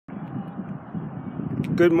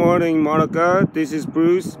Good morning, Monica. This is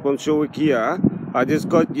Bruce from Showa Kia. I just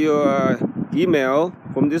got your email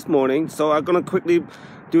from this morning, so I'm gonna quickly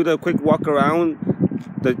do the quick walk around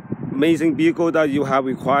the amazing vehicle that you have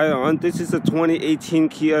required on. This is a 2018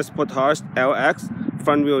 Kia Sportage LX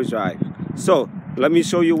front-wheel drive. So let me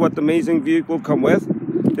show you what the amazing vehicle come with.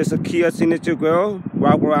 There's a Kia signature grille,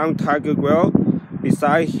 wrap-around tiger grille.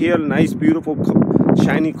 Beside here, nice, beautiful,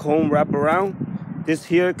 shiny chrome wrap-around. This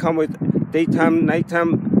here come with daytime,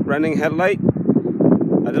 nighttime running headlight,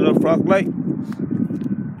 a little fog light.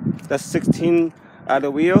 That's 16 at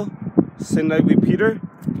the wheel, sunlight repeater.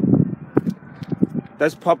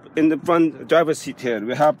 Let's pop in the front driver's seat here.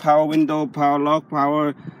 We have power window, power lock,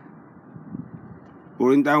 power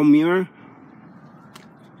rolling down mirror.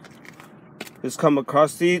 This come with car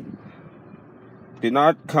seat. Did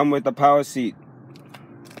not come with the power seat.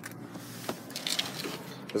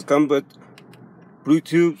 This come with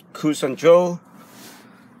Bluetooth cruise control,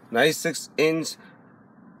 nice 6-inch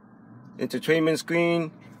entertainment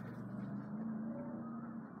screen,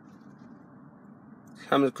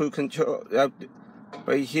 comes with cruise control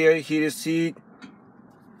right here, heated seat,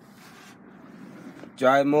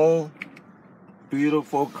 drive mode,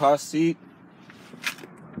 beautiful car seat.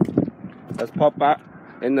 Let's pop back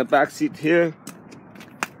in the back seat here.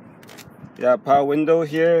 Yeah, power window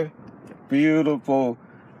here, beautiful,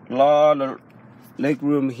 lot of leg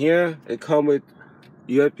room here. It comes with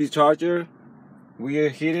USB charger, rear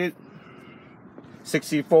heated,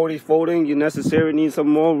 60/40 folding. You necessarily need some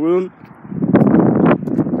more room.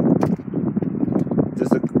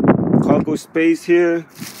 There's a cargo space here,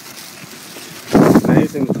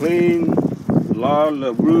 nice and clean, lot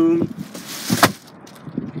of room.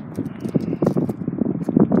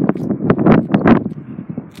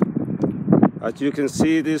 As you can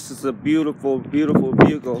see, this is a beautiful, beautiful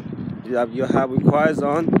vehicle that you have requires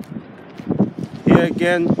on. Here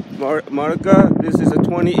again, Monica, this is a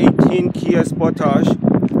 2018 Kia Sportage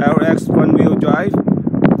LX front-wheel drive.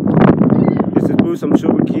 This is Bruce from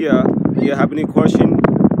Showa Kia. If you have any question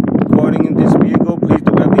regarding in this vehicle, please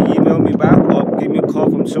directly email me back or give me a call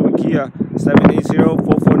from Showa Kia,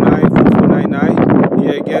 780-449-4499.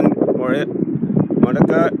 Here again,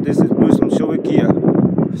 Monica, this is Bruce from Showa Kia,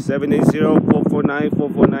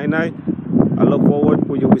 780-449-4499. I look forward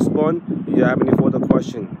for your response if you have any further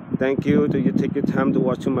questions. Thank you that you take your time to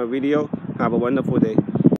watch my video. Have a wonderful day.